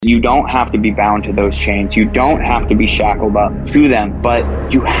You don't have to be bound to those chains. You don't have to be shackled up to them, but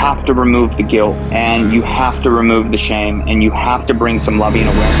you have to remove the guilt and you have to remove the shame and you have to bring some loving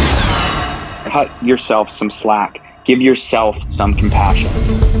awareness. Cut yourself some slack. Give yourself some compassion.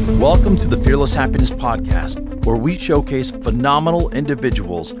 Welcome to the Fearless Happiness Podcast, where we showcase phenomenal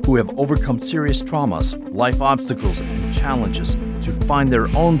individuals who have overcome serious traumas, life obstacles, and challenges to find their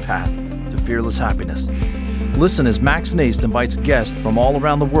own path to fearless happiness. Listen as Max Naist invites guests from all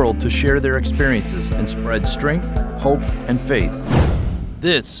around the world to share their experiences and spread strength, hope, and faith.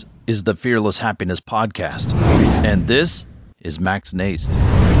 This is the Fearless Happiness Podcast, and this is Max Naist.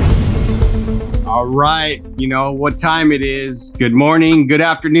 All right, you know what time it is. Good morning, good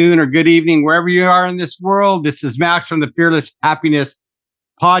afternoon, or good evening, wherever you are in this world. This is Max from the Fearless Happiness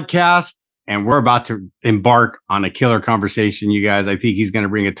Podcast, and we're about to embark on a killer conversation, you guys. I think he's going to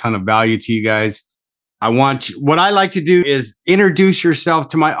bring a ton of value to you guys. What I like to do is introduce yourself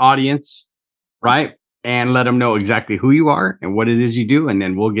to my audience, right? And let them know exactly who you are and what it is you do, and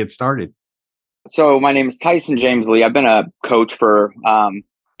then we'll get started. So my name is Tyson James Lee. I've been a coach for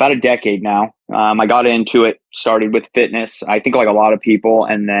about a decade now. I got into it, started with fitness, I think like a lot of people.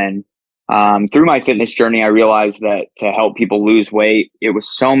 And then through my fitness journey, I realized that to help people lose weight, it was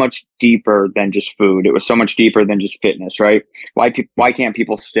so much deeper than just food. It was so much deeper than just fitness, right? Why can't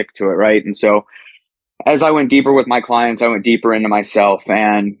people stick to it, right? And so as I went deeper with my clients, I went deeper into myself,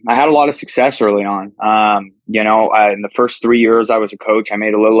 and I had a lot of success early on. In the first 3 years I was a coach, I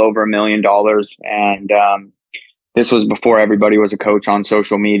made a little over $1 million. And this was before everybody was a coach on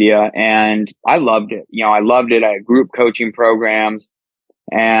social media. And I loved it. I loved it. I had group coaching programs,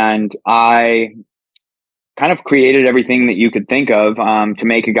 and I kind of created everything that you could think of to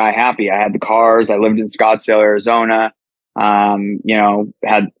make a guy happy. I had the cars. I lived in Scottsdale, Arizona.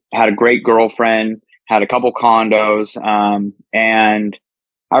 Had a great girlfriend. Had a couple condos, and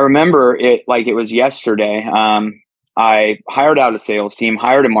I remember it like it was yesterday. I hired out a sales team,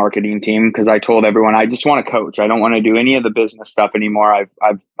 hired a marketing team, because I told everyone I just want to coach. I don't want to do any of the business stuff anymore.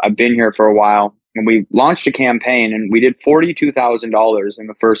 I've been here for a while, and we launched a campaign, and we did $42,000 in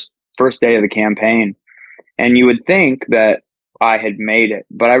the first day of the campaign. And you would think that I had made it,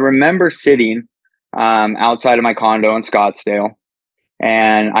 but I remember sitting outside of my condo in Scottsdale.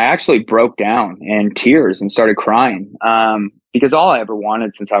 And I actually broke down in tears and started crying because all I ever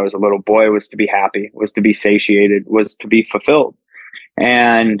wanted since I was a little boy was to be happy, was to be satiated, was to be fulfilled.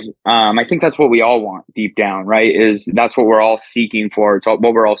 And I think that's what we all want deep down, right? That's what we're all seeking for. It's what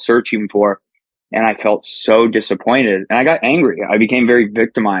we're all searching for. And I felt so disappointed, and I got angry. I became very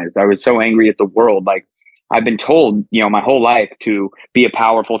victimized. I was so angry at the world. Like, I've been told, my whole life to be a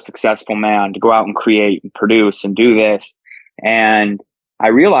powerful, successful man, to go out and create and produce and do this. And I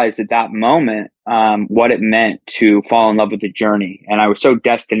realized at that moment what it meant to fall in love with the journey. And I was so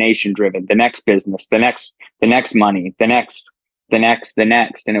destination driven, the next business, the next money, the next.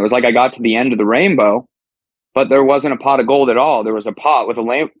 And it was like I got to the end of the rainbow, but there wasn't a pot of gold at all. There was a pot with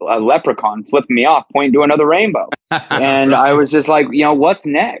a leprechaun flipping me off, pointing to another rainbow. And I was just like, what's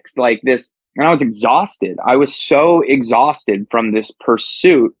next? Like this. And I was exhausted. I was so exhausted from this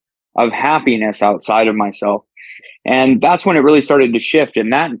pursuit of happiness outside of myself. And that's when it really started to shift.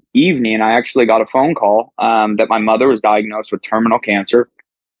 And that evening, I actually got a phone call that my mother was diagnosed with terminal cancer,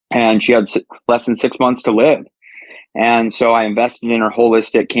 and she had less than 6 months to live. And so I invested in her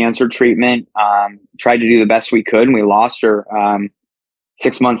holistic cancer treatment, tried to do the best we could, and we lost her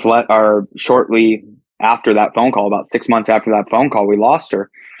 6 months or shortly after that phone call. About 6 months after that phone call, we lost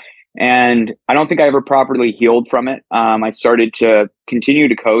her. And I don't think I ever properly healed from it. I started to continue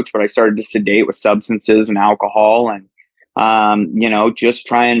to coach, but I started to sedate with substances and alcohol, and just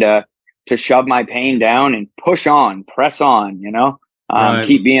trying to shove my pain down and push on, press on, right.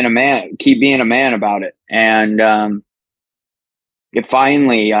 Keep being a man about it. And it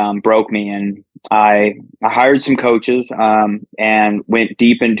finally broke me, and I hired some coaches and went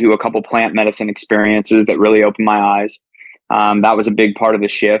deep into a couple plant medicine experiences that really opened my eyes. That was a big part of the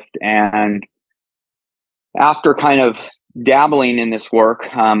shift. And after kind of dabbling in this work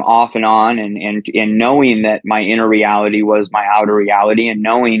off and on, and knowing that my inner reality was my outer reality, and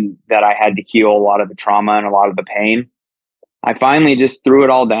knowing that I had to heal a lot of the trauma and a lot of the pain, I finally just threw it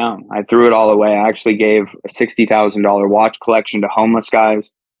all down. I threw it all away. I actually gave a $60,000 watch collection to homeless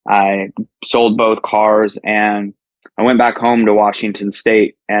guys. I sold both cars, and I went back home to Washington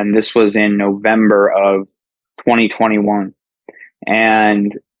State. And this was in November of 2021.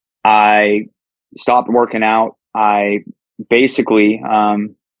 And I stopped working out. I basically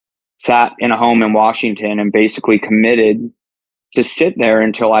sat in a home in Washington and basically committed to sit there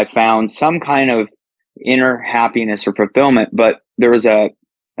until I found some kind of inner happiness or fulfillment. But there was a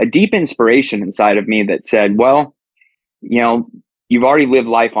a deep inspiration inside of me that said, well, you've already lived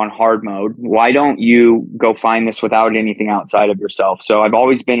life on hard mode. Why don't you go find this without anything outside of yourself? So I've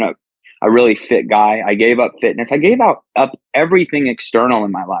always been a really fit guy. I gave up fitness. I gave up everything external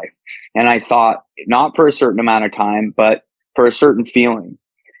in my life. And I thought, not for a certain amount of time, but for a certain feeling.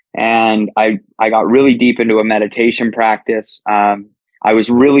 And I got really deep into a meditation practice. I was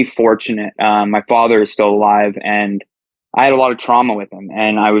really fortunate. My father is still alive, and I had a lot of trauma with him.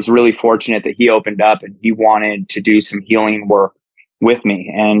 And I was really fortunate that he opened up and he wanted to do some healing work with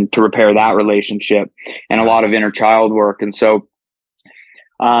me and to repair that relationship and a lot of inner child work. And so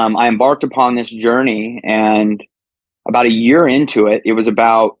I embarked upon this journey, and about a year into it, it was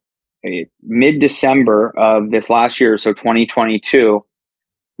about mid-December of this last year, so 2022,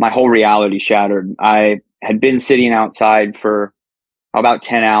 my whole reality shattered. I had been sitting outside for about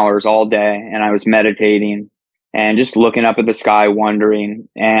 10 hours all day, and I was meditating and just looking up at the sky, wondering.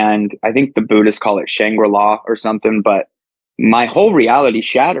 And I think the Buddhists call it Shangri-La or something, but my whole reality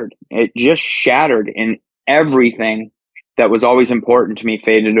shattered. It just shattered, and everything that was always important to me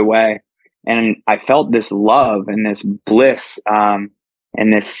faded away. And I felt this love and this bliss and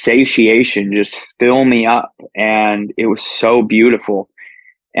this satiation just fill me up. And it was so beautiful.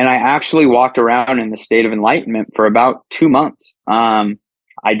 And I actually walked around in the state of enlightenment for about 2 months. I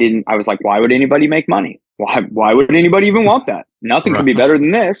was like, why would anybody make money? Why would anybody even want that? Nothing could be better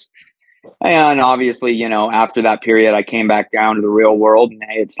than this. And obviously, after that period, I came back down to the real world, and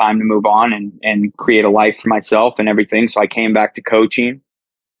hey, it's time to move on and create a life for myself and everything. So I came back to coaching,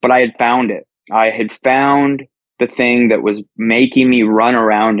 but I had found it. I had found the thing that was making me run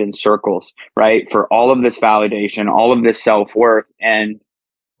around in circles, right? For all of this validation, all of this self-worth. And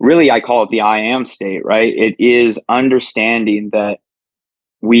really, I call it the I am state, right? It is understanding that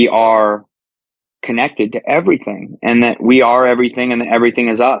we are connected to everything, and that we are everything, and that everything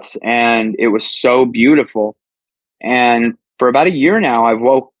is us. And it was so beautiful. And for about a year now,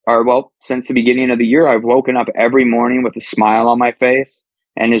 since the beginning of the year, I've woken up every morning with a smile on my face,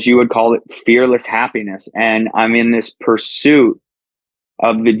 and as you would call it, fearless happiness. And I'm in this pursuit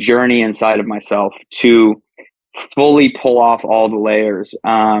of the journey inside of myself to fully pull off all the layers,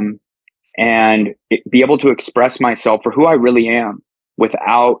 and be able to express myself for who I really am,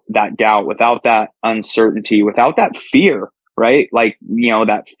 without that doubt, without that uncertainty, without that fear, right? Like,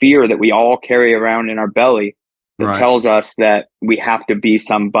 that fear that we all carry around in our belly that tells us that we have to be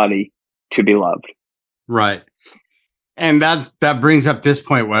somebody to be loved. Right. And that brings up this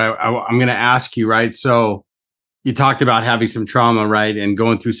point, what I'm going to ask you, right? So you talked about having some trauma, right? And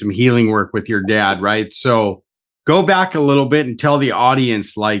going through some healing work with your dad, right? So go back a little bit and tell the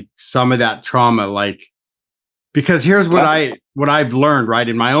audience, like, some of that trauma, like, because here's what I've learned, right,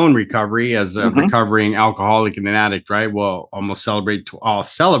 in my own recovery as a recovering alcoholic and an addict, right? Well, I'll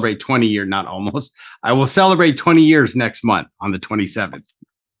celebrate 20 years, not almost. I will celebrate 20 years next month on the 27th.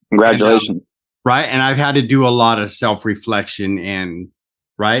 Congratulations. Right. And I've had to do a lot of self-reflection, and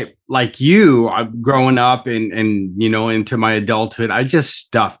right, like you, I'm growing up and into my adulthood, I just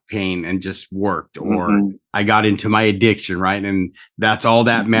stuffed pain and just worked, or I got into my addiction, right? And that's all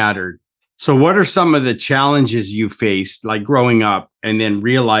that mattered. So what are some of the challenges you faced, like growing up, and then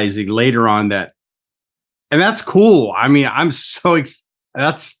realizing later on that, and that's cool. I mean,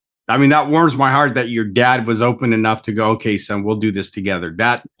 that warms my heart that your dad was open enough to go, okay, son, we'll do this together.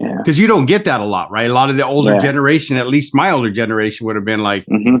 Because you don't get that a lot, right? A lot of the older generation, at least my older generation, would have been like,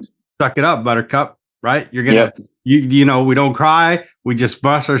 suck it up, buttercup, right? You're going to, we don't cry. We just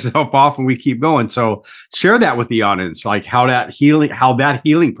bust ourselves off and we keep going. So share that with the audience, like how that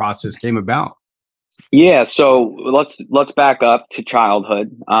healing process came about. Yeah. So let's back up to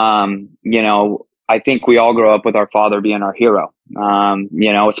childhood. I think we all grow up with our father being our hero,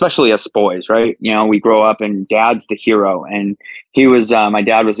 especially us boys, right? We grow up and dad's the hero. And he was, my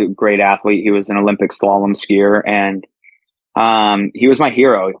dad was a great athlete. He was an Olympic slalom skier, and he was my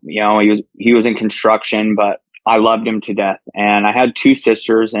hero. He was in construction, but I loved him to death. And I had 2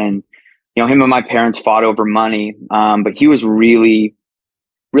 sisters, and, him and my parents fought over money. But he was really,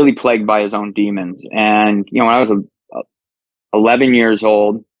 really plagued by his own demons. And, when I was 11 years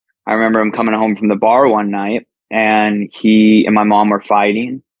old, I remember him coming home from the bar one night, and he and my mom were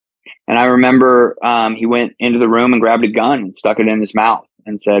fighting. And I remember he went into the room and grabbed a gun and stuck it in his mouth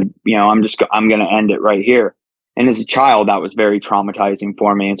and said, I'm going to end it right here. And as a child, that was very traumatizing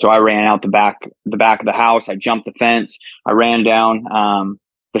for me. And so I ran out the back of the house. I jumped the fence. I ran down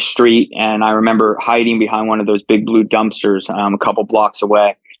the street, and I remember hiding behind one of those big blue dumpsters a couple blocks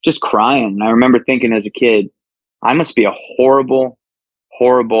away, just crying. And I remember thinking as a kid, I must be a horrible,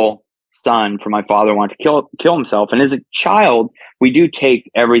 horrible, son for my father wanted to kill himself. And as a child, we do take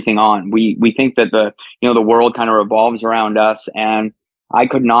everything on. We think that the world kind of revolves around us. And I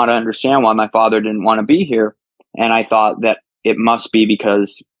could not understand why my father didn't want to be here. And I thought that it must be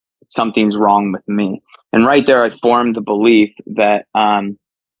because something's wrong with me. And right there, I formed the belief that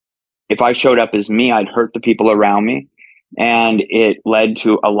if I showed up as me, I'd hurt the people around me. And it led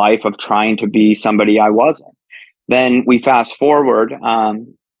to a life of trying to be somebody I wasn't. Then we fast forward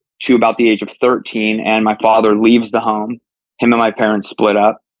to about the age of 13, and my father leaves the home. Him and my parents split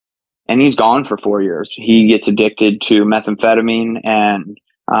up, and he's gone for 4 years. He gets addicted to methamphetamine and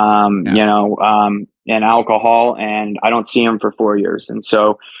and alcohol, and I don't see him for 4 years. And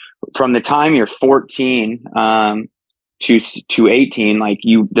so from the time you're 14 to 18, like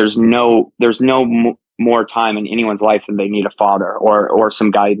there's no more time in anyone's life than they need a father or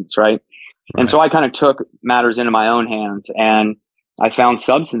some guidance, right? And so I kind of took matters into my own hands, and I found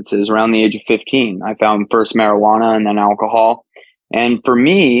substances around the age of 15. I found first marijuana and then alcohol. And for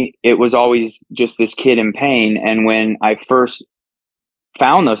me, it was always just this kid in pain. And when I first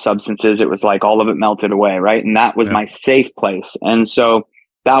found those substances, it was like all of it melted away, right? And that was my safe place. And so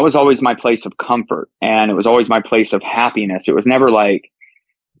that was always my place of comfort, and it was always my place of happiness. It was never like,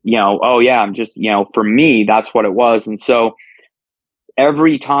 oh yeah, I'm just, for me, that's what it was. And so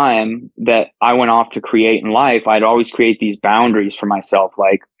every time that I went off to create in life, I'd always create these boundaries for myself.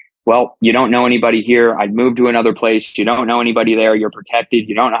 Like, well, you don't know anybody here. I'd move to another place. You don't know anybody there. You're protected.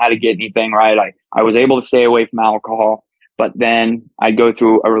 You don't know how to get anything right. I was able to stay away from alcohol, but then I'd go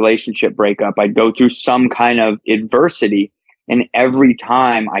through a relationship breakup. I'd go through some kind of adversity. And every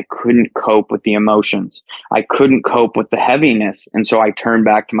time I couldn't cope with the emotions, I couldn't cope with the heaviness. And so I turned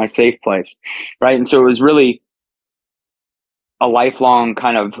back to my safe place. Right. And so it was really a lifelong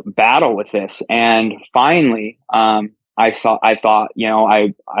kind of battle with this. And finally, I thought,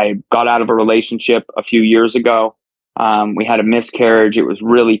 I got out of a relationship a few years ago. We had a miscarriage. It was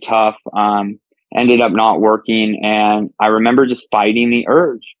really tough. Ended up not working. And I remember just fighting the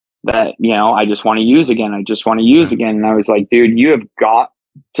urge that, I just want to use again. I just want to use again. And I was like, dude, you have got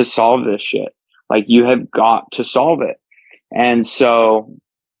to solve this shit. Like, you have got to solve it. And so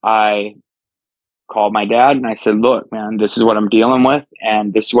I called my dad and I said, look, man, this is what I'm dealing with.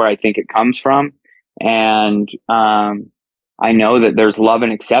 And this is where I think it comes from. And I know that there's love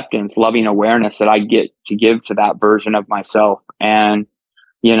and acceptance, loving awareness that I get to give to that version of myself. And,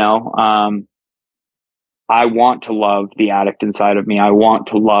 I want to love the addict inside of me. I want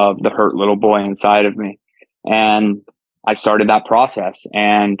to love the hurt little boy inside of me. And I started that process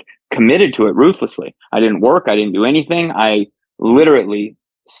and committed to it ruthlessly. I didn't work. I didn't do anything. I literally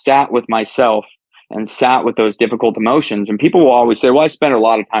sat with myself and sat with those difficult emotions. And people will always say, well, I spend a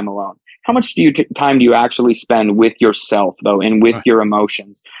lot of time alone. How much time do you actually spend with yourself, though, and with your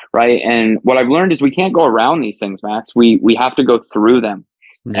emotions, right? And what I've learned is we can't go around these things, Max. We have to go through them.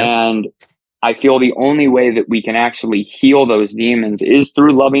 Yep. And I feel the only way that we can actually heal those demons is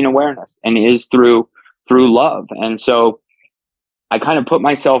through loving awareness and is through love. And so I kind of put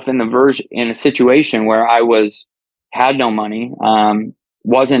myself in a situation where I had no money,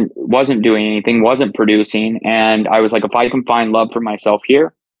 wasn't doing anything, wasn't producing. And I was like, if I can find love for myself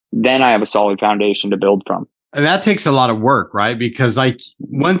here, then I have a solid foundation to build from. And that takes a lot of work, right? Because like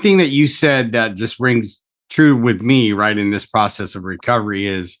one thing that you said that just rings true with me, right, in this process of recovery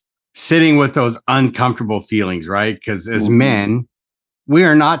is sitting with those uncomfortable feelings, right? Because as men, we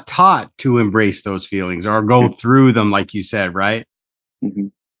are not taught to embrace those feelings or go through them, like you said, right? Mm-hmm.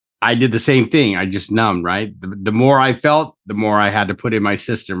 I did the same thing. I just numbed, right? The more I felt, the more I had to put in my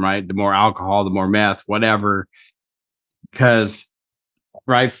system, right? The more alcohol, the more meth, whatever. Because,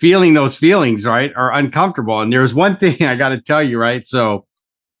 right, feeling those feelings, right, are uncomfortable. And there's one thing I got to tell you, right? So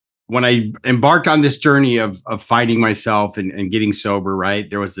when I embarked on this journey of fighting myself and getting sober, right,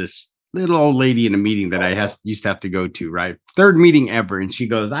 there was this little old lady in a meeting that I used to have to go to, right? Third meeting ever. And she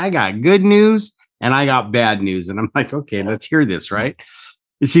goes, I got good news and I got bad news. And I'm like, okay, let's hear this, right?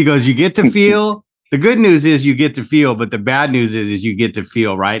 And she goes, you get to feel. The good news is you get to feel, but the bad news is you get to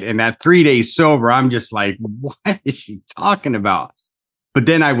feel, right? And at 3 days sober, I'm just like, what is she talking about? But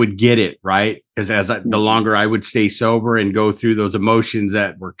then I would get it, right? Because the longer I would stay sober and go through those emotions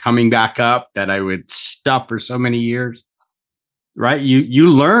that were coming back up that I would stuff for so many years, right? You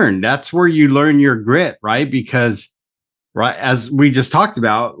learn. That's where you learn your grit, right? Because, right, as we just talked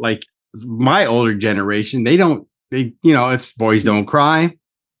about, like my older generation, it's boys don't cry,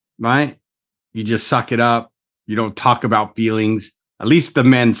 right? You just suck it up. You don't talk about feelings. At least the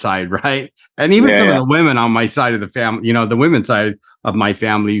men's side, right? And even some of the women on my side of the family, the women's side of my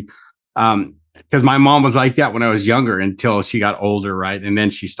family, because my mom was like that when I was younger until she got older, right? And then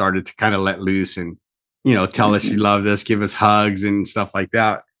she started to kind of let loose and, tell us she loved us, give us hugs and stuff like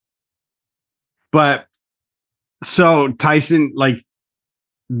that. But so Tyson, like,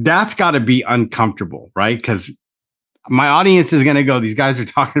 that's got to be uncomfortable, right? Because my audience is going to go, these guys are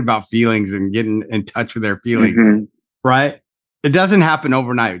talking about feelings and getting in touch with their feelings, right? It doesn't happen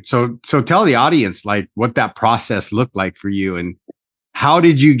overnight. So tell the audience like what that process looked like for you and how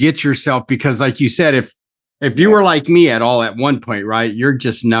did you get yourself? Because like you said, if you were like me at all at one point, right, you're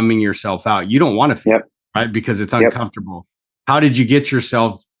just numbing yourself out. You don't want to feel, right? Because it's uncomfortable. How did you get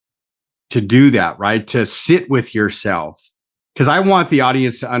yourself to do that, right? To sit with yourself. Because I want the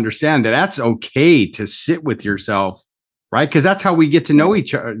audience to understand that that's okay to sit with yourself, right? Because that's how we get to know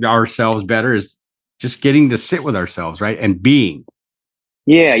ourselves better, is just getting to sit with ourselves, right? And being.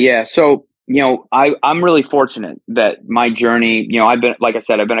 Yeah. So, I'm really fortunate that my journey, I've been, like I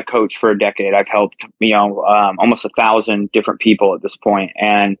said, I've been a coach for a decade. I've helped, almost 1,000 different people at this point.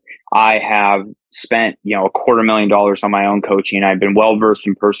 And I have spent, $250,000 on my own coaching. I've been well-versed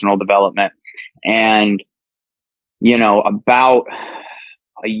in personal development. And, about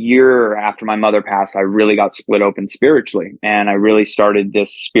a year after my mother passed, I really got split open spiritually. And I really started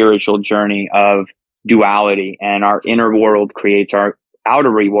this spiritual journey of duality, and our inner world creates our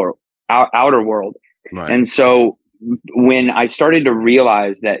outer world. Right. And so when I started to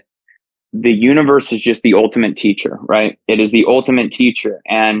realize that the universe is just the ultimate teacher, right? It is the ultimate teacher.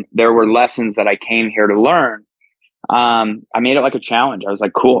 And there were lessons that I came here to learn. I made it like a challenge. I was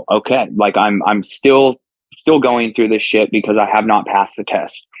like, cool. Okay. Like I'm still going through this shit because I have not passed the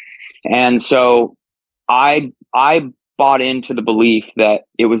test. And so I bought into the belief that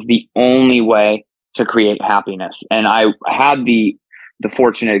it was the only way to create happiness. And I had the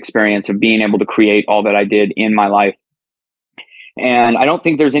fortunate experience of being able to create all that I did in my life. And I don't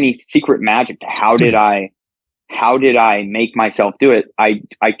think there's any secret magic to how did I make myself do it? I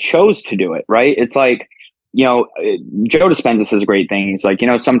chose to do it, right? It's like, Joe Dispenza says a great thing. He's like,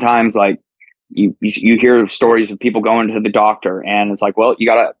 sometimes like you hear stories of people going to the doctor and it's like, well, you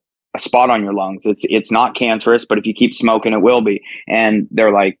got a spot on your lungs. It's not cancerous, but if you keep smoking, it will be. And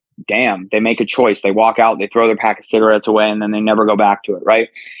they're like, damn, they make a choice. They walk out, they throw their pack of cigarettes away, and then they never go back to it, right?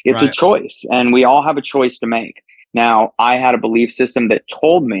 It's a choice, and we all have a choice to make. Now, I had a belief system that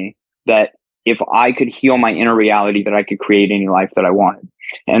told me that if I could heal my inner reality, that I could create any life that I wanted.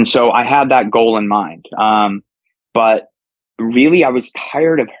 And so I had that goal in mind. But really, I was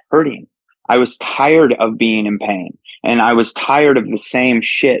tired of hurting. I was tired of being in pain. And I was tired of the same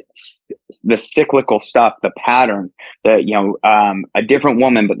shit, the cyclical stuff, the patterns, a different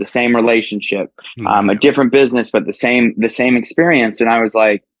woman, but the same relationship, a different business, but the same experience. And I was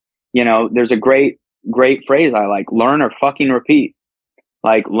like, there's a great phrase I like: learn or fucking repeat.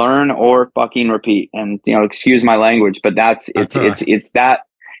 Like learn or fucking repeat. And, excuse my language, but it's that,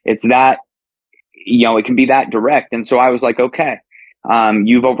 it can be that direct. And so I was like, okay.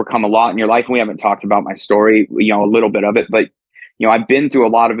 You've overcome a lot in your life, and we haven't talked about my story, a little bit of it, but I've been through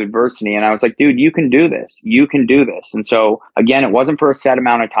a lot of adversity, and I was like, dude, you can do this. You can do this. And so again, it wasn't for a set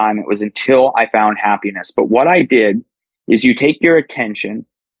amount of time. It was until I found happiness. But what I did is you take your attention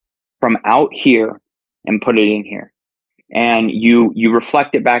from out here and put it in here, and you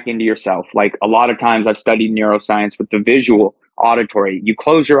reflect it back into yourself. Like a lot of times I've studied neuroscience with the visual, auditory. You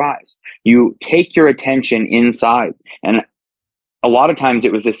close your eyes, you take your attention inside, and a lot of times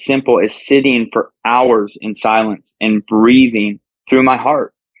it was as simple as sitting for hours in silence and breathing through my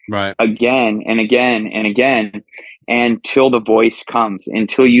heart, right, again and again and again, until the voice comes,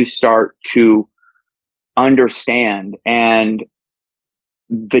 until you start to understand. And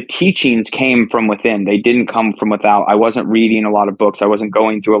the teachings came from within. They didn't come from without. I wasn't reading a lot of books. I wasn't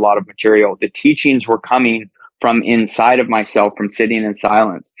going through a lot of material. The teachings were coming from inside of myself, from sitting in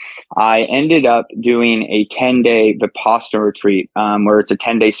silence. I ended up doing a 10-day Vipassana retreat, where it's a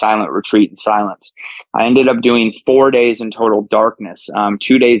 10-day silent retreat in silence. I ended up doing 4 days in total darkness.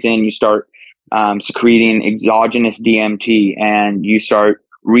 2 days in, you start secreting exogenous DMT, and you start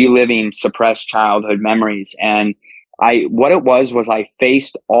reliving suppressed childhood memories. And what it was I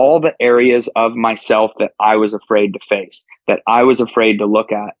faced all the areas of myself that I was afraid to face, that I was afraid to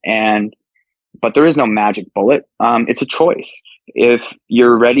look at. But there is no magic bullet. It's a choice. If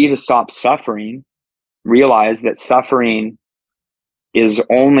you're ready to stop suffering, realize that suffering is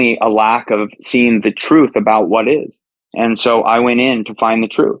only a lack of seeing the truth about what is. And so I went in to find the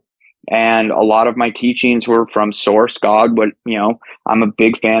truth. And a lot of my teachings were from source, God. But, I'm a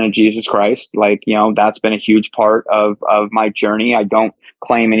big fan of Jesus Christ. Like, that's been a huge part of my journey. I don't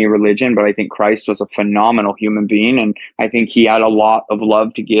claim any religion, but I think Christ was a phenomenal human being. And I think he had a lot of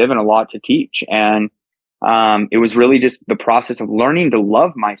love to give and a lot to teach. And it was really just the process of learning to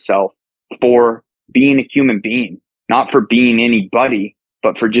love myself for being a human being, not for being anybody,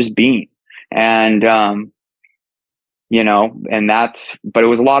 but for just being. And, but it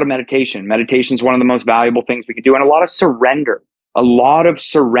was a lot of meditation. Meditation is one of the most valuable things we could do. And a lot of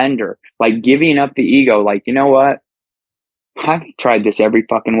surrender, like giving up the ego. Like, you know what? I've tried this every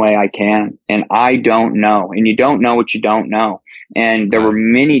fucking way I can, and I don't know. And you don't know what you don't know. And there were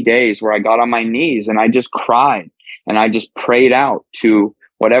many days where I got on my knees and I just cried and I just prayed out to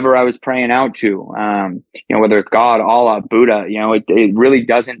whatever I was praying out to, whether it's God, Allah, Buddha, it really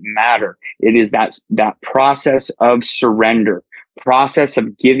doesn't matter. It is that process of surrender, process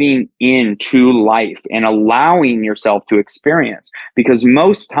of giving in to life and allowing yourself to experience. Because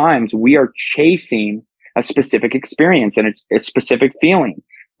most times we are chasing a specific experience and a specific feeling.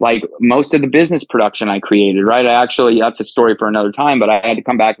 Like most of the business production I created, right? That's a story for another time, but I had to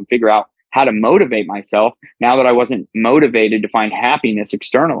come back and figure out how to motivate myself now that I wasn't motivated to find happiness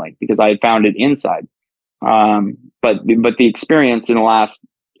externally because I had found it inside. But the experience in the last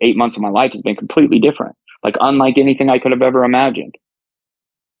 8 months of my life has been completely different, like unlike anything I could have ever imagined.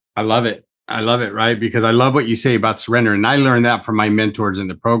 I love it. Right? Because I love what you say about surrender. And I learned that from my mentors in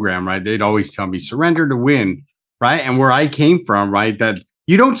the program, right? They'd always tell me surrender to win, right? And where I came from, right? That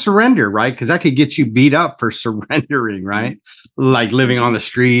you don't surrender, right? Because that could get you beat up for surrendering, right? Like living on the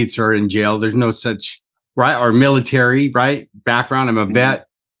streets or in jail. There's no such, right? Or military, right? Background. I'm a vet.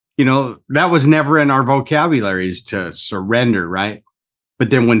 That was never in our vocabularies to surrender, right?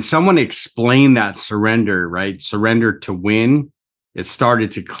 But then when someone explained that surrender, right? Surrender to win, it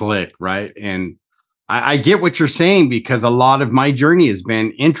started to click, right? And I get what you're saying because a lot of my journey has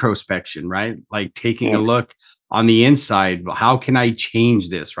been introspection, right? Like taking a look on the inside. How can I change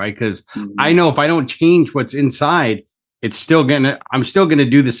this, right? Because I know if I don't change what's inside, I'm still gonna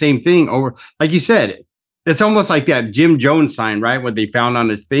do the same thing over. Like you said, it's almost like that Jim Jones sign, right? What they found on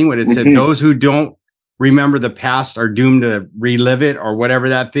his thing, when it said, those who don't remember the past are doomed to relive it, or whatever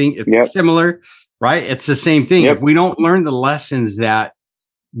that thing. It's similar. Right? It's the same thing. If we don't learn the lessons that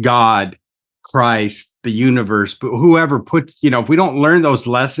God, Christ, the universe, but whoever puts, if we don't learn those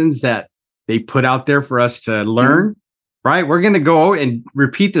lessons that they put out there for us to learn, right? We're going to go and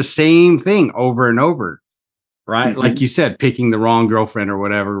repeat the same thing over and over, right? Like you said, picking the wrong girlfriend or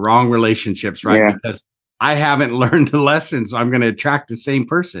whatever, wrong relationships, right? Yeah. Because I haven't learned the lessons, so I'm going to attract the same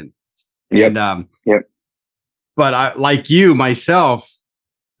person. And, but I, like you, myself,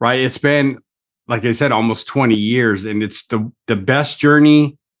 right? It's been, like I said, almost 20 years. And it's the best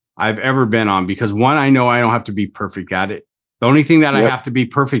journey I've ever been on because one, I know I don't have to be perfect at it. The only thing that I have to be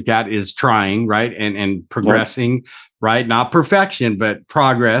perfect at is trying, right? And progressing, right? Not perfection, but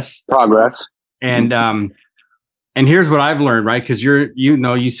progress. And here's what I've learned, right? Because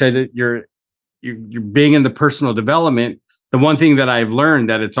you said that you're being in the personal development. The one thing that I've learned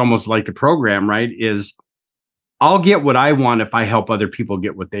that it's almost like the program, right? Is I'll get what I want if I help other people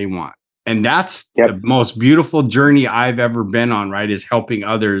get what they want. And that's the most beautiful journey I've ever been on, right? Is helping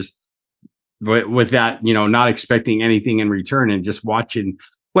others with that, not expecting anything in return and just watching,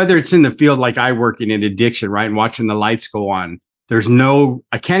 whether it's in the field like I work in addiction, right? And watching the lights go on.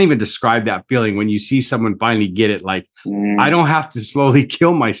 I can't even describe that feeling when you see someone finally get it. Like, I don't have to slowly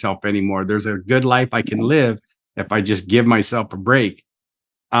kill myself anymore. There's a good life I can live if I just give myself a break.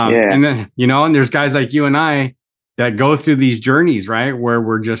 And then, and there's guys like you and I that go through these journeys, right? Where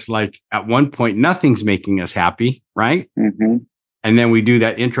we're just like, at one point, nothing's making us happy, right? And then we do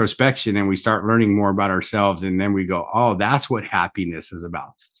that introspection and we start learning more about ourselves. And then we go, oh, that's what happiness is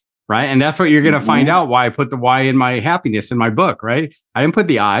about, right? And that's what you're going to find out why I put the why in my happiness in my book, right? I didn't put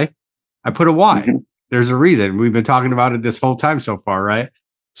the I put a why. There's a reason. We've been talking about it this whole time so far, right?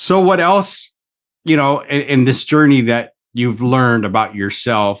 So what else, in this journey that you've learned about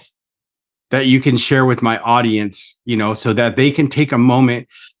yourself that you can share with my audience, so that they can take a moment?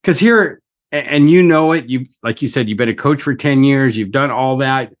 Because here, and like you said, you've been a coach for 10 years, you've done all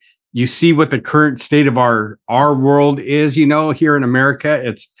that. You see what the current state of our world is, here in America.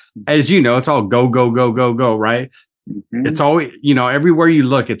 It's, as it's all go, go, go, go, go, right? It's always, everywhere you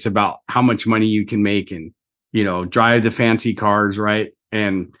look, it's about how much money you can make and, drive the fancy cars, right?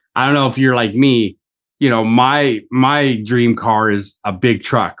 And I don't know if you're like me, my dream car is a big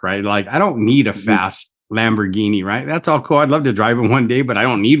truck, right? Like, I don't need a fast Lamborghini, right? That's all cool. I'd love to drive it one day, but I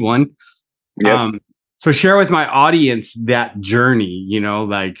don't need one. So share with my audience that journey,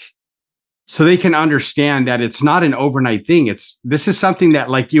 so they can understand that it's not an overnight thing. This is something that,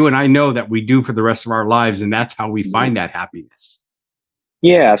 like you and I know, that we do for the rest of our lives. And that's how we find that happiness.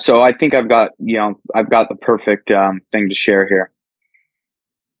 Yeah. So I think I've got the perfect thing to share here.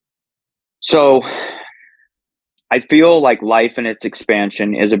 So I feel like life and its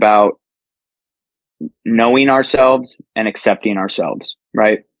expansion is about knowing ourselves and accepting ourselves,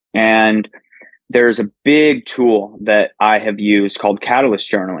 right? And there's a big tool that I have used called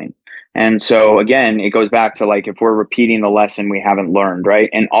catalyst journaling. And so again, it goes back to like, if we're repeating the lesson we haven't learned, right?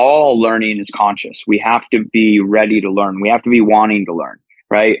 And all learning is conscious. We have to be ready to learn. We have to be wanting to learn,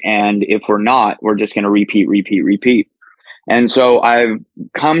 right? And if we're not, we're just going to repeat. And so I've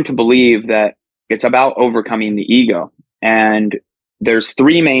come to believe that it's about overcoming the ego. And there's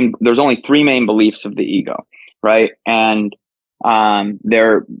only three main beliefs of the ego, right? And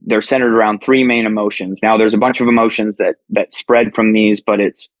they're centered around three main emotions. Now there's a bunch of emotions that spread from these, but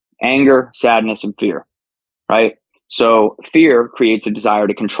it's anger, sadness, and fear, right? So fear creates a desire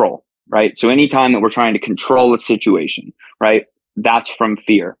to control, right? So anytime that we're trying to control a situation, right, that's from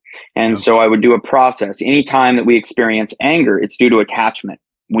fear. And so I would do a process. Anytime that we experience anger, it's due to attachment.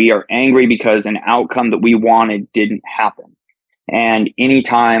 We are angry because an outcome that we wanted didn't happen. And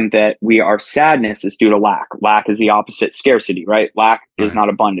anytime that we are sadness is due to lack. Lack is the opposite scarcity, right? Lack is not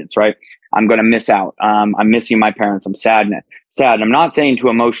abundance, right? I'm going to miss out. I'm missing my parents. I'm sad. I'm not saying to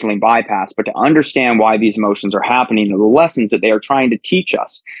emotionally bypass, but to understand why these emotions are happening and the lessons that they are trying to teach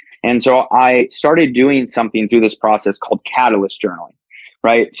us. And so I started doing something through this process called catalyst journaling,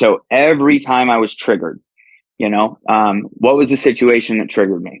 right? So every time I was triggered, what was the situation that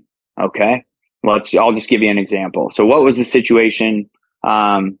triggered me? Okay. I'll just give you an example. So what was the situation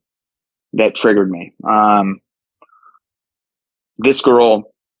that triggered me? This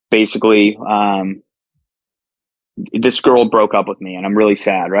girl basically, this girl broke up with me and I'm really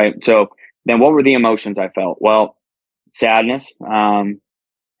sad, right? So then what were the emotions I felt? Well, sadness, and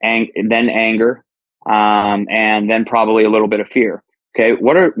then anger, and then probably a little bit of fear. Okay.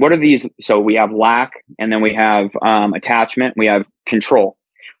 What are these? So we have lack, and then we have attachment, we have control.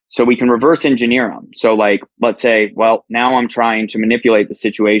 So we can reverse engineer them. So like, let's say, well, now I'm trying to manipulate the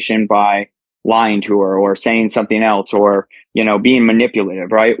situation by lying to her or saying something else or, being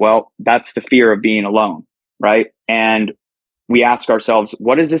manipulative, right? Well, that's the fear of being alone, right? And we ask ourselves,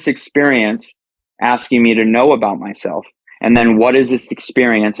 what is this experience asking me to know about myself? And then what is this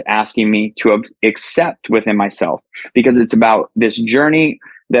experience asking me to accept within myself? Because it's about this journey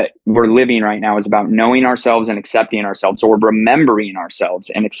that we're living right now is about knowing ourselves and accepting ourselves. So we're remembering ourselves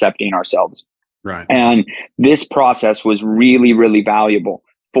and accepting ourselves. Right. And this process was really, really valuable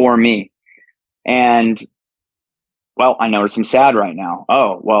for me. And well, I notice I'm sad right now.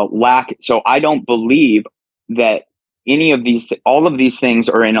 Oh, well, lack. So I don't believe that all of these things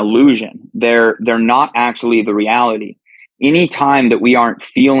are an illusion. They're not actually the reality. Anytime that we aren't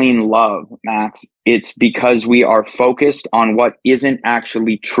feeling love, Max, it's because we are focused on what isn't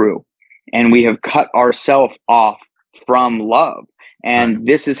actually true. And we have cut ourselves off from love. And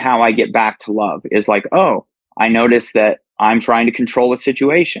this is how I get back to love is like, oh, I notice that I'm trying to control a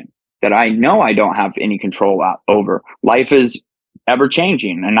situation that I know I don't have any control over. Life is ever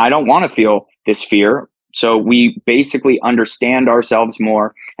changing and I don't want to feel this fear. So we basically understand ourselves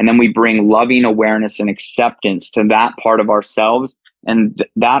more, and then we bring loving awareness and acceptance to that part of ourselves. And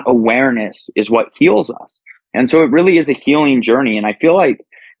that awareness is what heals us. And so it really is a healing journey. And I feel like,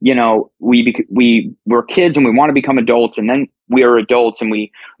 we're kids and we want to become adults, and then we are adults and we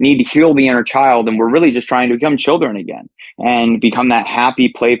need to heal the inner child. And we're really just trying to become children again and become that happy,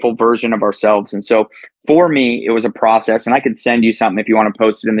 playful version of ourselves. And so for me, it was a process, and I could send you something if you want to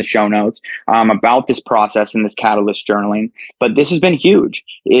post it in the show notes about this process and this catalyst journaling. But this has been huge,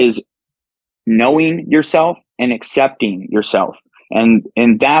 is knowing yourself and accepting yourself. And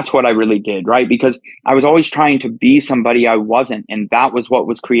that's what I really did, right? Because I was always trying to be somebody I wasn't. And that was what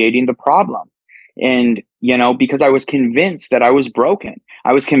was creating the problem. And, because I was convinced that I was broken.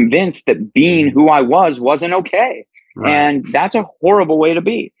 I was convinced that being who I wasn't okay. Right. And that's a horrible way to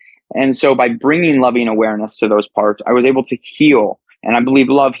be. And so by bringing loving awareness to those parts, I was able to heal. And I believe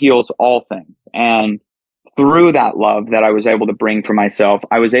love heals all things. And through that love that I was able to bring for myself,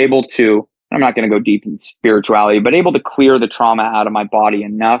 I was able to, I'm not going to go deep in spirituality, but able to clear the trauma out of my body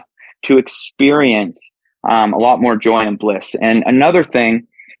enough to experience a lot more joy and bliss. And another thing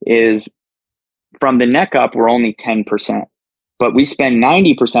is, from the neck up, we're only 10%, but we spend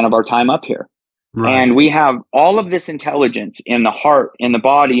 90% of our time up here. Right. And we have all of this intelligence in the heart, in the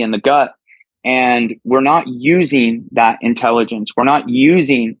body, in the gut, and we're not using that intelligence. We're not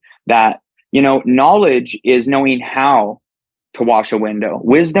using that. Knowledge is knowing how to wash a window.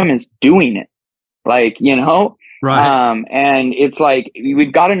 Wisdom is doing it. Right. And it's like,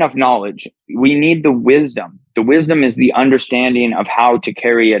 we've got enough knowledge. We need the wisdom The wisdom is the understanding of how to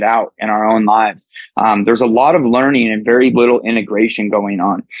carry it out in our own lives. There's a lot of learning and very little integration going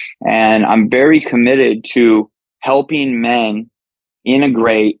on. And I'm very committed to helping men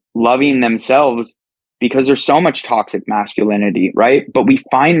integrate loving themselves, because there's so much toxic masculinity, right? But we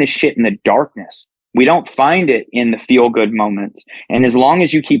find the shit in the darkness. We don't find it in the feel good moments. And as long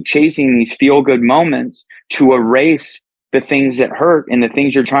as you keep chasing these feel good moments to erase the things that hurt and the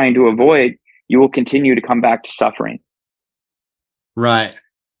things you're trying to avoid, you will continue to come back to suffering. Right.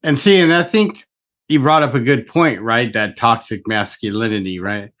 And I think you brought up a good point, right? That toxic masculinity,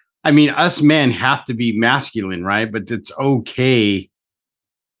 right? I mean, us men have to be masculine, right? But it's okay,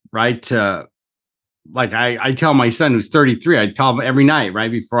 right? To, like, I tell my son who's 33, I tell him every night,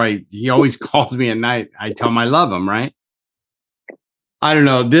 right? He always calls me at night. I tell him I love him, right? I don't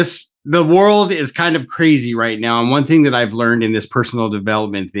know. The world is kind of crazy right now. And one thing that I've learned in this personal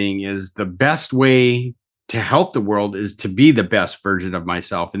development thing is the best way to help the world is to be the best version of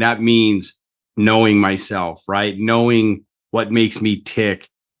myself. And that means knowing myself, right? Knowing what makes me tick,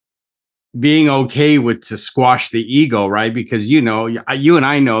 being okay with to squash the ego, right? Because, you and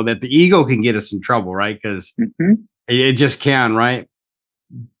I know that the ego can get us in trouble, right? Because it just can, right?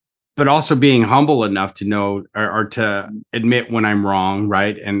 But also being humble enough to know or to admit when I'm wrong,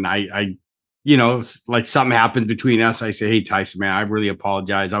 right? And I like something happened between us. I say, hey, Tyson, man, I really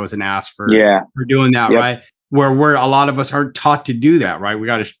apologize. I was an ass for doing that, right? Where a lot of us aren't taught to do that, right? We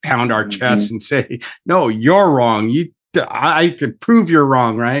got to pound our chests and say, no, you're wrong. I could prove you're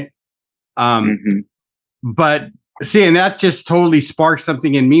wrong, right? But and that just totally sparks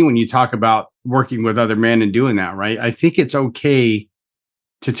something in me when you talk about working with other men and doing that, right? I think it's okay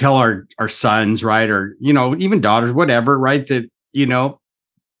to tell our sons, right? Or, even daughters, whatever, right? That,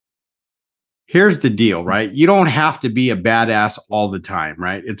 here's the deal, right? You don't have to be a badass all the time,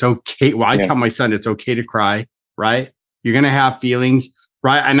 right? It's okay. Well, I tell my son, it's okay to cry, right? You're going to have feelings,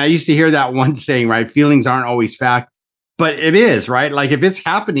 right? And I used to hear that one saying, right? Feelings aren't always fact, but it is, right? Like if it's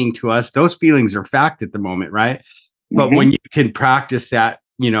happening to us, those feelings are fact at the moment, right? But when you can practice that,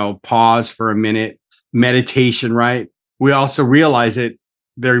 pause for a minute, meditation, right? We also realize it.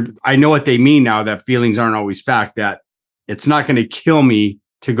 I know what they mean now, that feelings aren't always fact, that it's not going to kill me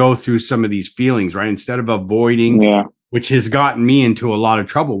to go through some of these feelings, right? Instead of avoiding, which has gotten me into a lot of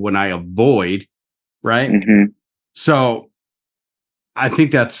trouble when I avoid, right? So I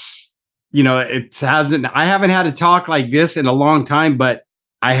think that's, I haven't had a talk like this in a long time, but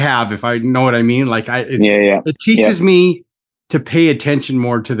I have, if I know what I mean. Like it teaches me to pay attention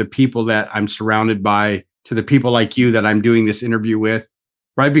more to the people that I'm surrounded by, to the people like you that I'm doing this interview with.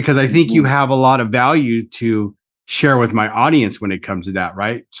 Right. Because I think you have a lot of value to share with my audience when it comes to that.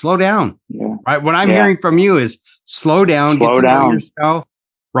 Right. Slow down. Right. What I'm hearing from you is slow down, get to know yourself.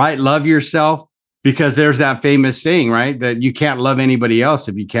 Right. Love yourself, because there's that famous saying, right, that you can't love anybody else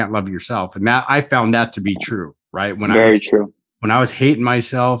if you can't love yourself. And that I found that to be true. Right. When I was hating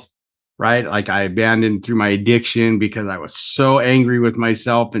myself, right, like I abandoned through my addiction because I was so angry with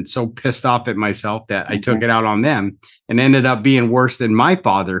myself and so pissed off at myself that I took it out on them, and ended up being worse than my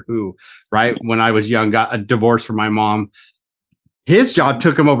father, who, right, when I was young, got a divorce from my mom. His job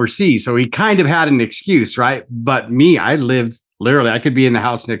took him overseas, so he kind of had an excuse, right? But me, I lived literally, I could be in the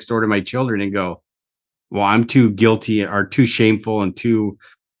house next door to my children and go, well, I'm too guilty or too shameful and too,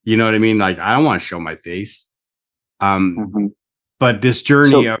 you know what I mean? Like, I don't want to show my face. But this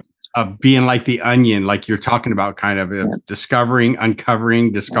journey of being like the onion, like you're talking about, kind of discovering,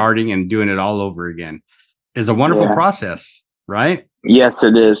 uncovering, discarding, and doing it all over again, is a wonderful process, right? Yes,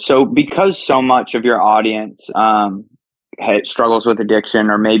 it is. So because so much of your audience struggles with addiction,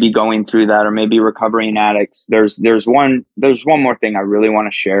 or maybe going through that, or maybe recovering addicts, there's one more thing I really want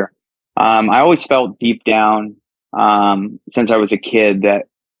to share. I always felt deep down, since I was a kid, that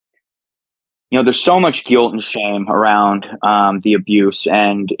there's so much guilt and shame around the abuse,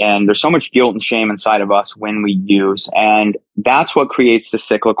 and there's so much guilt and shame inside of us when we use, and that's what creates the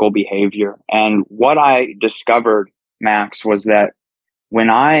cyclical behavior. And what I discovered, Max, was that when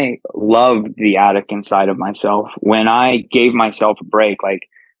I loved the addict inside of myself, when I gave myself a break, like,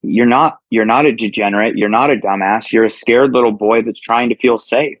 you're not a degenerate, you're not a dumbass, you're a scared little boy that's trying to feel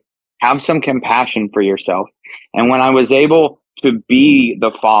safe. Have some compassion for yourself. And when I was able to be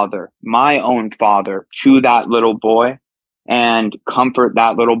the father, my own father, to that little boy and comfort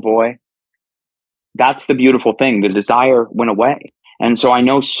that little boy, that's the beautiful thing. The desire went away. And so I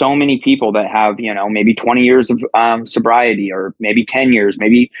know so many people that have, maybe 20 years of sobriety, or maybe 10 years,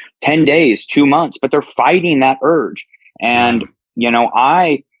 maybe 10 days, 2 months, but they're fighting that urge. And,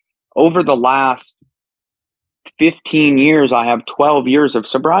 over the last 15 years, I have 12 years of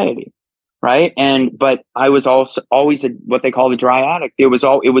sobriety. Right. But I was also always what they call the dry addict.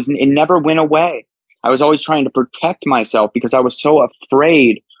 It never went away. I was always trying to protect myself because I was so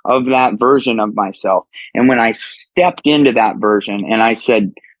afraid of that version of myself. And when I stepped into that version and I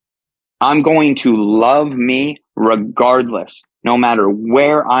said, I'm going to love me regardless, no matter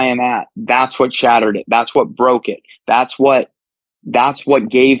where I am at, that's what shattered it. That's what broke it. That's what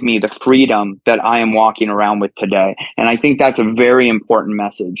gave me the freedom that I am walking around with today. And I think that's a very important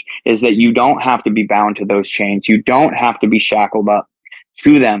message, is that you don't have to be bound to those chains. You don't have to be shackled up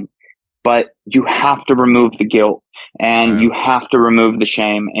to them, but you have to remove the guilt, and you have to remove the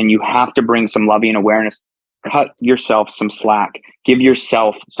shame, and you have to bring some loving awareness. Cut yourself some slack. Give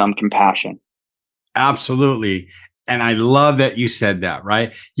yourself some compassion. Absolutely. And I love that you said that,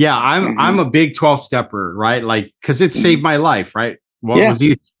 right? Yeah, I'm a big 12-stepper, right? Like, because it saved my life, right?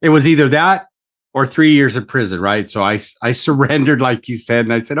 It was either that or 3 years of prison, right? So I surrendered, like you said,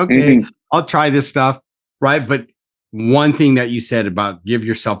 and I said, okay, I'll try this stuff, right? But one thing that you said about give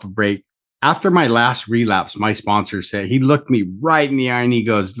yourself a break. After my last relapse, my sponsor said, he looked me right in the eye and he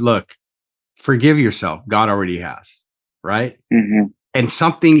goes, look, forgive yourself. God already has, right? And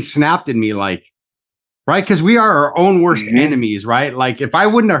something snapped in me, like, right? Because we are our own worst enemies, right? Like, if I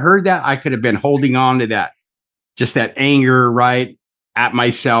wouldn't have heard that, I could have been holding on to that, just that anger, right, at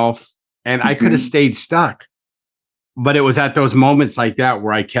myself, and I could have stayed stuck. But it was at those moments like that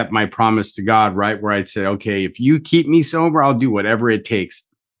where I kept my promise to God, right? Where I'd say, okay, if you keep me sober, I'll do whatever it takes.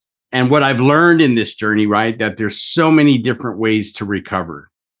 And what I've learned in this journey, right, that there's so many different ways to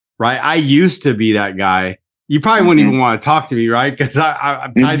recover, right? I used to be that guy. You probably wouldn't even want to talk to me, right? Because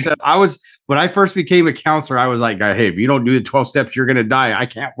I said, when I first became a counselor, I was like, hey, if you don't do the 12 steps, you're going to die. I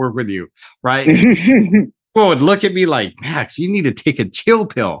can't work with you, right? People would look at me like, Max, you need to take a chill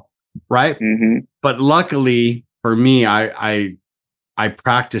pill, right? But luckily for me, I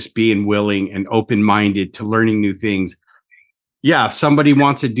practice being willing and open-minded to learning new things. Yeah, if somebody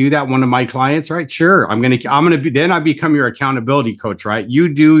wants to do that, one of my clients, right? Sure, I'm gonna be. Then I become your accountability coach, right?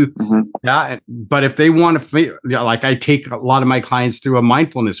 You do that, but if they want to, like, I take a lot of my clients through a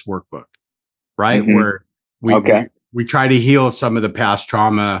mindfulness workbook, right? Where we try to heal some of the past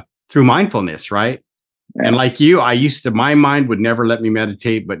trauma through mindfulness, right? And like you, my mind would never let me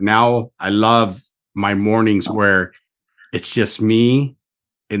meditate, but now I love my mornings where it's just me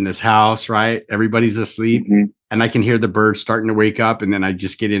in this house, right? Everybody's asleep. And I can hear the birds starting to wake up, and then I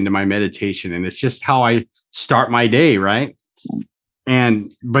just get into my meditation, and it's just how I start my day, right?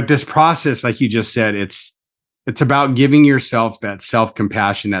 But this process, like you just said, it's about giving yourself that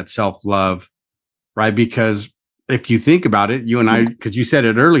self-compassion, that self-love, right? Because if you think about it, you and I, because you said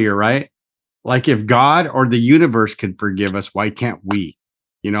it earlier, right? Like, if God or the universe can forgive us, why can't we?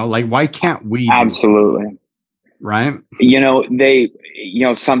 Like, why can't we? Absolutely. Right.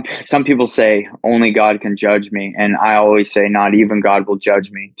 Some people say only God can judge me. And I always say not even God will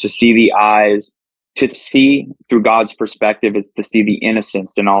judge me. To see through God's perspective is to see the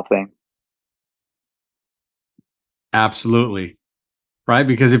innocence in all things. Absolutely. Right.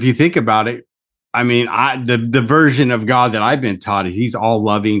 Because if you think about it, I mean, the version of God that I've been taught, he's all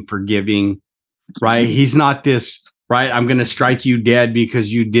loving, forgiving, right? He's not this, right? I'm going to strike you dead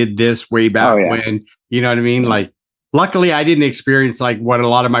because you did this way back when, you know what I mean? Like, luckily I didn't experience like what a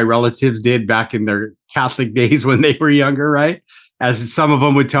lot of my relatives did back in their Catholic days when they were younger, right? As some of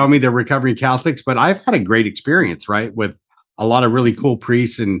them would tell me, they're recovering Catholics, but I've had a great experience, right? With a lot of really cool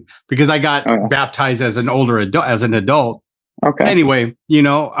priests, and because I got baptized as an adult. Okay. Anyway,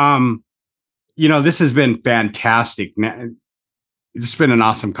 this has been fantastic. It's been an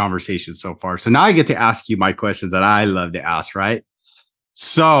awesome conversation so far. So now I get to ask you my questions that I love to ask, right?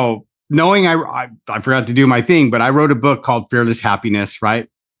 So knowing I forgot to do my thing, but I wrote a book called Fearless Happiness, right?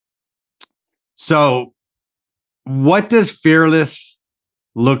 So what does fearless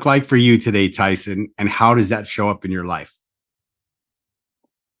look like for you today, Tyson? And how does that show up in your life?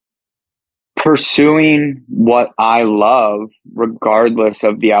 Pursuing what I love, regardless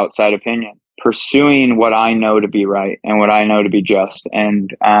of the outside opinion. Pursuing what I know to be right and what I know to be just,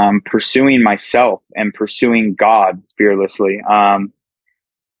 and pursuing myself and pursuing God fearlessly.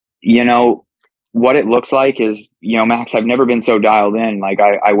 What it looks like is, Max, I've never been so dialed in. Like,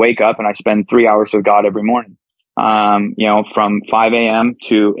 I wake up and I spend 3 hours with God every morning. From 5 a.m.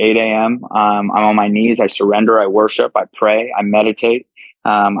 to 8 a.m. I'm on my knees. I surrender. I worship. I pray. I meditate.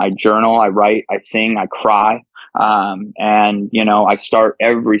 I journal. I write. I sing. I cry. I start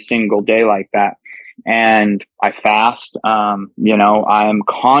every single day like that. And I fast. I am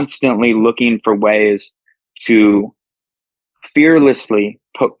constantly looking for ways to fearlessly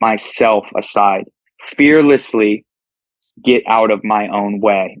put myself aside, fearlessly get out of my own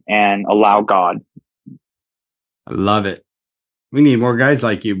way and allow God. I love it. We need more guys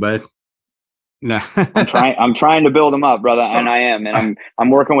like you, bud. No. I'm trying to build them up, brother, and I am. And I'm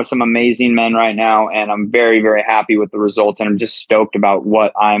working with some amazing men right now, and I'm very, very happy with the results. And I'm just stoked about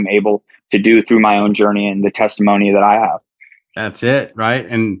what I'm able to do through my own journey and the testimony that I have. That's it, right?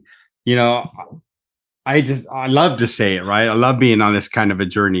 And I love to say it, right? I love being on this kind of a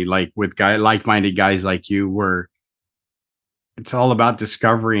journey, like with like-minded guys like you, where it's all about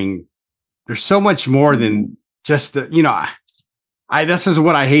discovering there's so much more than just this is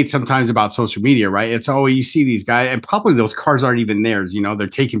what I hate sometimes about social media, right? It's always, you see these guys, and probably those cars aren't even theirs. They're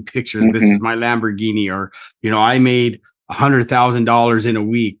taking pictures. This is my Lamborghini, or, I made $100,000 in a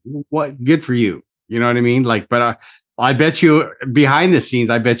week. What? Good for you. You know what I mean? But I bet you behind the scenes,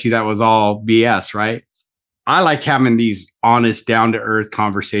 I bet you that was all BS, right? I like having these honest, down to earth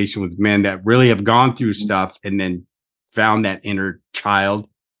conversation with men that really have gone through stuff and then found that inner child,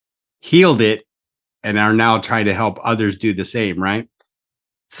 healed it, and are now trying to help others do the same, right?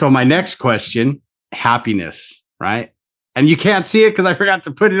 So my next question, happiness, right? And you can't see it because I forgot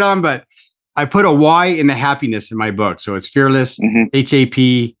to put it on, but I put a Y in the happiness in my book. So it's fearless,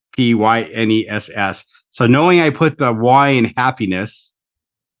 HAPPYNESS. So knowing I put the Y in happiness,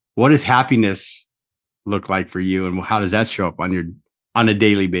 what does happiness look like for you? And how does that show up on a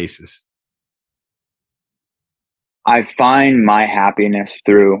daily basis? I find my happiness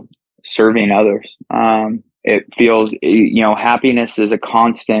through serving others. It feels, happiness is a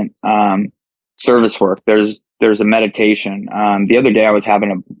constant service work. There's a meditation. The other day I was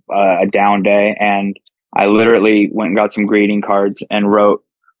having a down day, and I literally went and got some greeting cards and wrote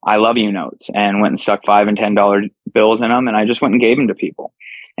 "I love you" notes, and went and stuck $5 and $10 bills in them, and I just went and gave them to people.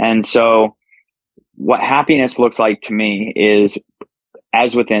 And so what happiness looks like to me is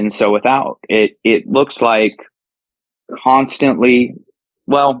as within, so without. It looks like constantly,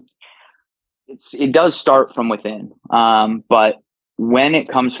 it does start from within. But when it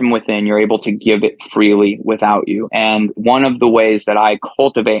comes from within, you're able to give it freely without you. And one of the ways that I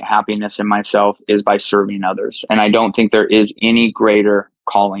cultivate happiness in myself is by serving others. And I don't think there is any greater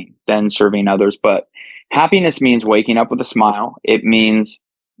calling than serving others. But happiness means waking up with a smile. It means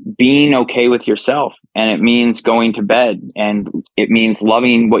being okay with yourself. And it means going to bed. And it means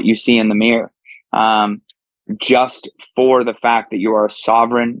loving what you see in the mirror. Just for the fact that you are a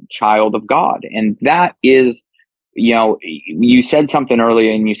sovereign child of God. And that is, you said something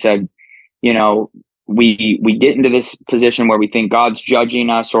earlier, and you said, we get into this position where we think God's judging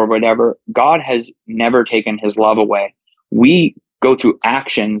us or whatever. God has never taken his love away. We go through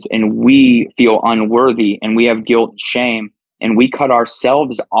actions and we feel unworthy, and we have guilt and shame, and we cut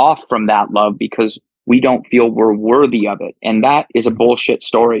ourselves off from that love because we don't feel we're worthy of it. And that is a bullshit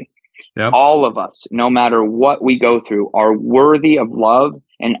story. Yep. All of us, no matter what we go through, are worthy of love,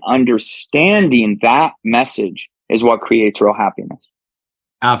 and understanding that message is what creates real happiness.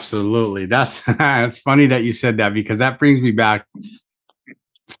 Absolutely. It's funny that you said that, because that brings me back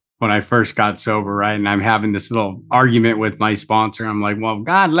when I first got sober, right? And I'm having this little argument with my sponsor. I'm like, well,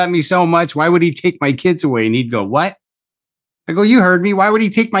 God loved me so much. Why would he take my kids away? And he'd go, what? I go, you heard me. Why would he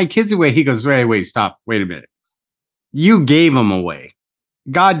take my kids away? He goes, wait, stop. Wait a minute. You gave them away.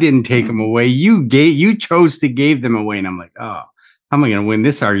 God didn't take them away. You chose to give them away. And I'm like, oh, how am I going to win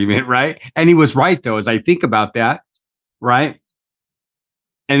this argument? Right. And he was right, though, as I think about that. Right.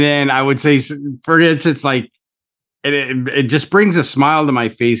 And then I would say, for instance, like, it just brings a smile to my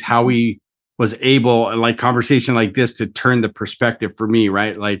face how he was able, like conversation like this, to turn the perspective for me.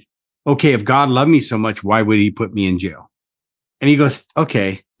 Right. Like, okay, if God loved me so much, why would he put me in jail? And he goes,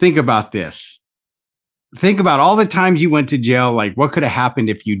 okay, think about this. Think about all the times you went to jail. Like, what could have happened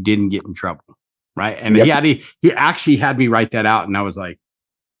if you didn't get in trouble? Right. And he actually had me write that out. And I was like,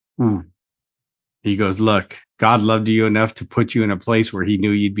 He goes, look, God loved you enough to put you in a place where he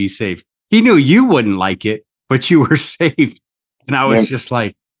knew you'd be safe. He knew you wouldn't like it, but you were safe. And I was just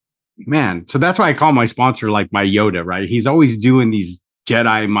like, man. So that's why I call my sponsor like my Yoda, right? He's always doing these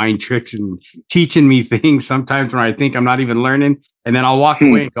Jedi mind tricks and teaching me things sometimes when I think I'm not even learning. And then I'll walk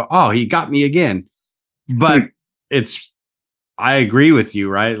away and go, oh, he got me again. But I agree with you,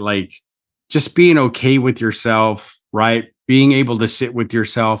 right? Like, just being okay with yourself, right? Being able to sit with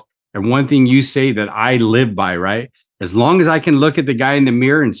yourself. And one thing you say that I live by, right? As long as I can look at the guy in the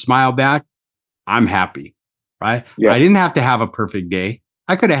mirror and smile back, I'm happy, right? Yeah. I didn't have to have a perfect day.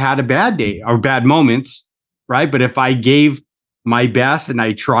 I could have had a bad day or bad moments, right? But if I gave my best and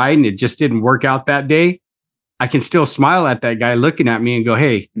I tried and it just didn't work out that day, I can still smile at that guy looking at me and go,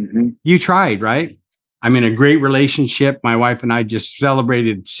 hey, you tried, right? I'm in a great relationship. My wife and I just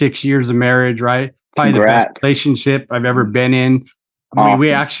celebrated 6 years of marriage, right? Probably Congrats. the best relationship I've ever been in. Awesome.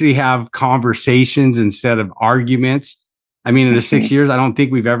 We actually have conversations instead of arguments. I mean, in the 6 years, I don't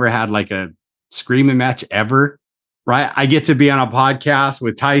think we've ever had like a screaming match ever, right? I get to be on a podcast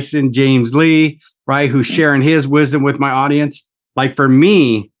with Tyson James Lee, right? Who's sharing his wisdom with my audience. Like for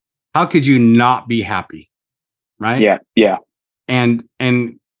me, how could you not be happy? Right? Yeah. Yeah. And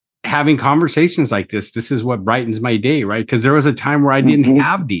having conversations like this is what brightens my day, right? Because there was a time where I didn't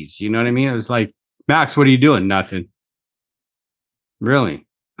have these. You know what I mean? It was like, Max, what are you doing? Nothing. Really?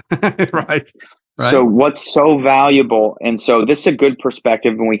 Right. So what's so valuable, and so this is a good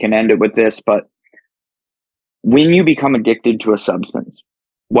perspective, and we can end it with this, but when you become addicted to a substance,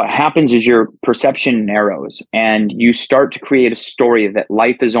 what happens is your perception narrows and you start to create a story that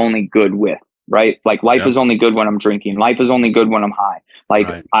life is only good with, right? Like life is only good when I'm drinking. Life is only good when I'm high. Like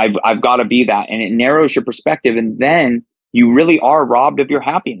I've got to be that. And it narrows your perspective. And then you really are robbed of your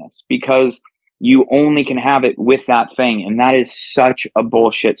happiness because you only can have it with that thing. And that is such a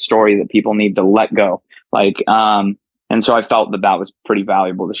bullshit story that people need to let go. Like, and so I felt that was pretty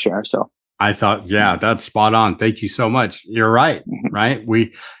valuable to share. So I thought, yeah, that's spot on. Thank you so much. You're right. Right.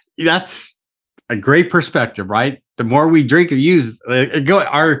 That's a great perspective, right? The more we drink or use,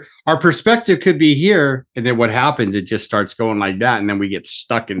 our perspective could be here. And then what happens, it just starts going like that. And then we get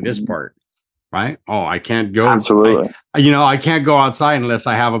stuck in this part, right? Oh, I can't go. Absolutely. I can't go outside unless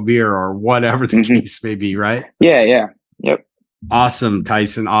I have a beer or whatever the case may be, right? Yeah. Yeah. Yep. Awesome,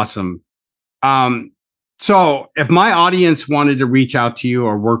 Tyson. Awesome. So if my audience wanted to reach out to you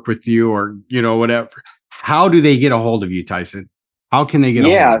or work with you or, whatever, how do they get a hold of you, Tyson? How can they get a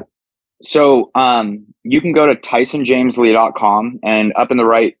hold of you? So you can go to tysonjameslee.com and up in the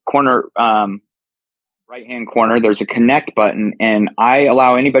right corner, right-hand corner, there's a connect button, and I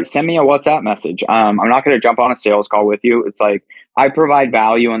allow anybody, send me a WhatsApp message. I'm not going to jump on a sales call with you. It's like I provide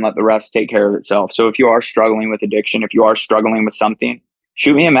value and let the rest take care of itself. So if you are struggling with addiction, if you are struggling with something,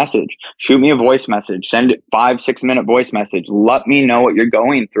 shoot me a message, shoot me a voice message, send it 5-6 minute voice message. Let me know what you're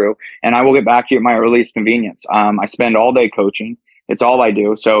going through and I will get back to you at my earliest convenience. I spend all day coaching. It's all I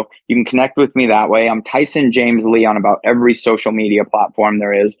do. So you can connect with me that way. I'm Tyson James Lee on about every social media platform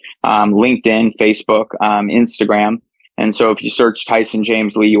there is, LinkedIn, Facebook, Instagram. And so if you search Tyson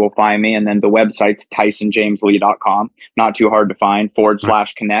James Lee, you will find me. And then the website's tysonjameslee.com. Not too hard to find,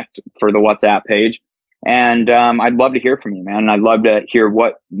 /connect for the WhatsApp page. And I'd love to hear from you, man. I'd love to hear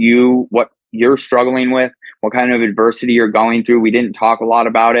what you're struggling with, what kind of adversity you're going through. We didn't talk a lot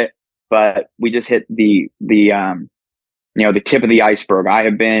about it, but we just hit the tip of the iceberg. I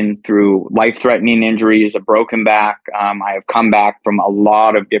have been through life-threatening injuries, a broken back. I have come back from a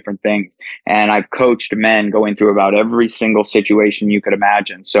lot of different things, and I've coached men going through about every single situation you could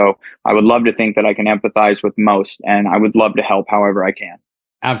imagine. So I would love to think that I can empathize with most, and I would love to help however I can.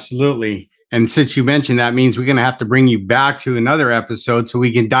 Absolutely. And since you mentioned that, means we're going to have to bring you back to another episode so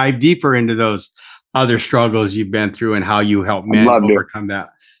we can dive deeper into those other struggles you've been through and how you help men overcome that.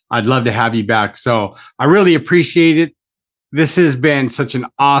 I'd love to have you back. So I really appreciate it. This has been such an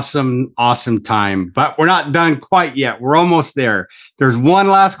awesome, awesome time, but we're not done quite yet. We're almost there. There's one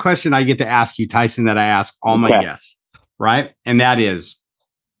last question I get to ask you, Tyson, that I ask all my guests, right? And that is,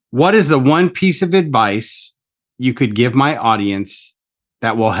 what is the one piece of advice you could give my audience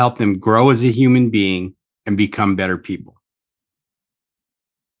that will help them grow as a human being and become better people?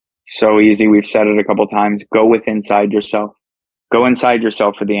 So easy. We've said it a couple of times. Go inside yourself. Go inside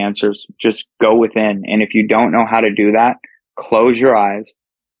yourself for the answers. Just go within. And if you don't know how to do that, close your eyes,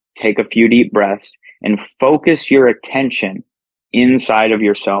 take a few deep breaths, and focus your attention inside of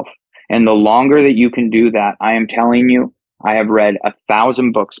yourself. And the longer that you can do that, I am telling you, I have read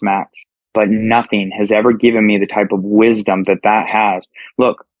 1,000 books, Max, but nothing has ever given me the type of wisdom that has.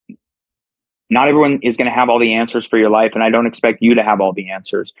 Look, not everyone is going to have all the answers for your life, and I don't expect you to have all the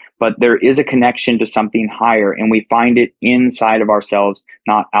answers, but there is a connection to something higher, and we find it inside of ourselves,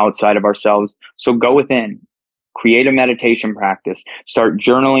 not outside of ourselves. So go within, create a meditation practice, start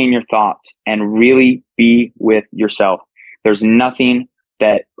journaling your thoughts, and really be with yourself. There's nothing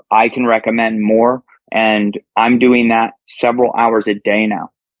that I can recommend more, and I'm doing that several hours a day now.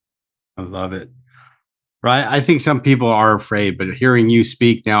 I love it. Right. I think some people are afraid, but hearing you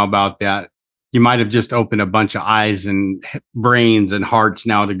speak now about that, you might have just opened a bunch of eyes and brains and hearts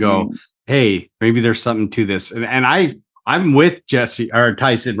now to go, hey, maybe there's something to this. And I'm with Jesse or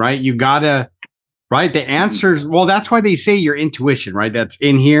Tyson, right? You gotta, right? The answers. Well, that's why they say your intuition, right? That's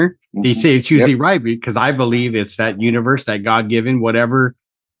in here. They say it's usually right, because I believe it's that universe, that God-given, whatever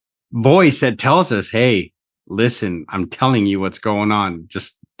voice that tells us, hey, listen, I'm telling you what's going on.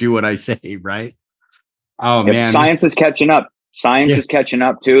 Just do what I say, right? Oh man, science is catching up. Science is catching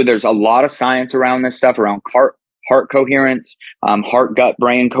up too. There's a lot of science around this stuff, around heart coherence, heart gut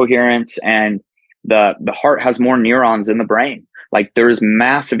brain coherence, and the heart has more neurons in the brain. Like, there is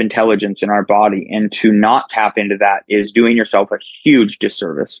massive intelligence in our body, and to not tap into that is doing yourself a huge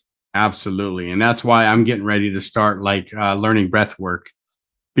disservice. Absolutely. And that's why I'm getting ready to start learning breath work,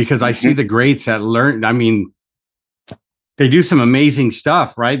 because I see the greats that learn. I mean, they do some amazing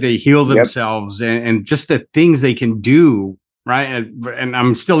stuff, right? They heal themselves and just the things they can do. Right. And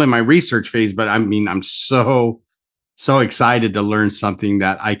I'm still in my research phase, but I mean, I'm so excited to learn something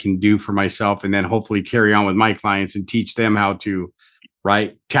that I can do for myself, and then hopefully carry on with my clients and teach them how to,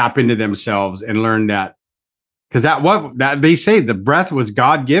 tap into themselves and learn that. Because that they say the breath was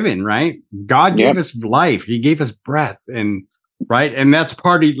God given, right? God gave us life. He gave us breath, and that's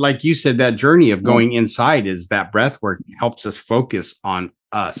part of, like you said, that journey of going inside is that breath work helps us focus on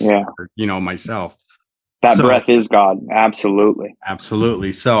us, or, myself. That breath is God. Absolutely.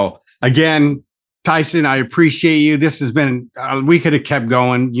 Absolutely. So again, Tyson, I appreciate you. This has been, we could have kept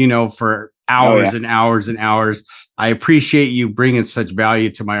going, for hours and hours and hours. I appreciate you bringing such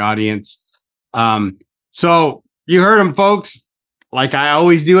value to my audience. So you heard him, folks. Like I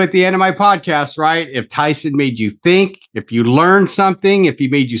always do at the end of my podcast, right? If Tyson made you think, if you learned something, if he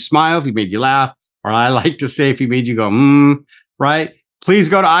made you smile, if he made you laugh, or I like to say, if he made you go, right? Please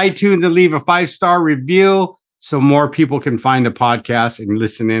go to iTunes and leave a 5-star review so more people can find the podcast and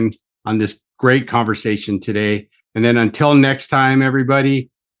listen in on this great conversation today. And then until next time,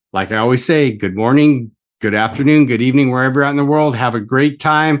 everybody, like I always say, good morning, good afternoon, good evening, wherever you're at in the world. Have a great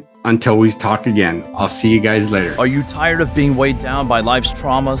time until we talk again. I'll see you guys later. Are you tired of being weighed down by life's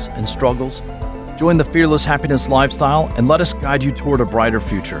traumas and struggles? Join the Fearless Happiness lifestyle and let us guide you toward a brighter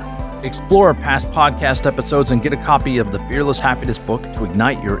future. Explore our past podcast episodes and get a copy of the Fearless Happiness book to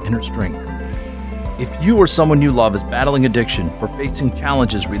ignite your inner strength. If you or someone you love is battling addiction or facing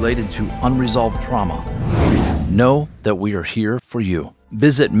challenges related to unresolved trauma, know that we are here for you.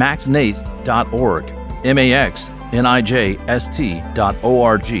 Visit maxnijst.org, maxnijst.org,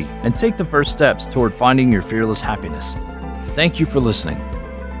 and take the first steps toward finding your fearless happiness. Thank you for listening.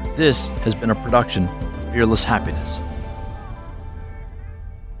 This has been a production of Fearless Happiness.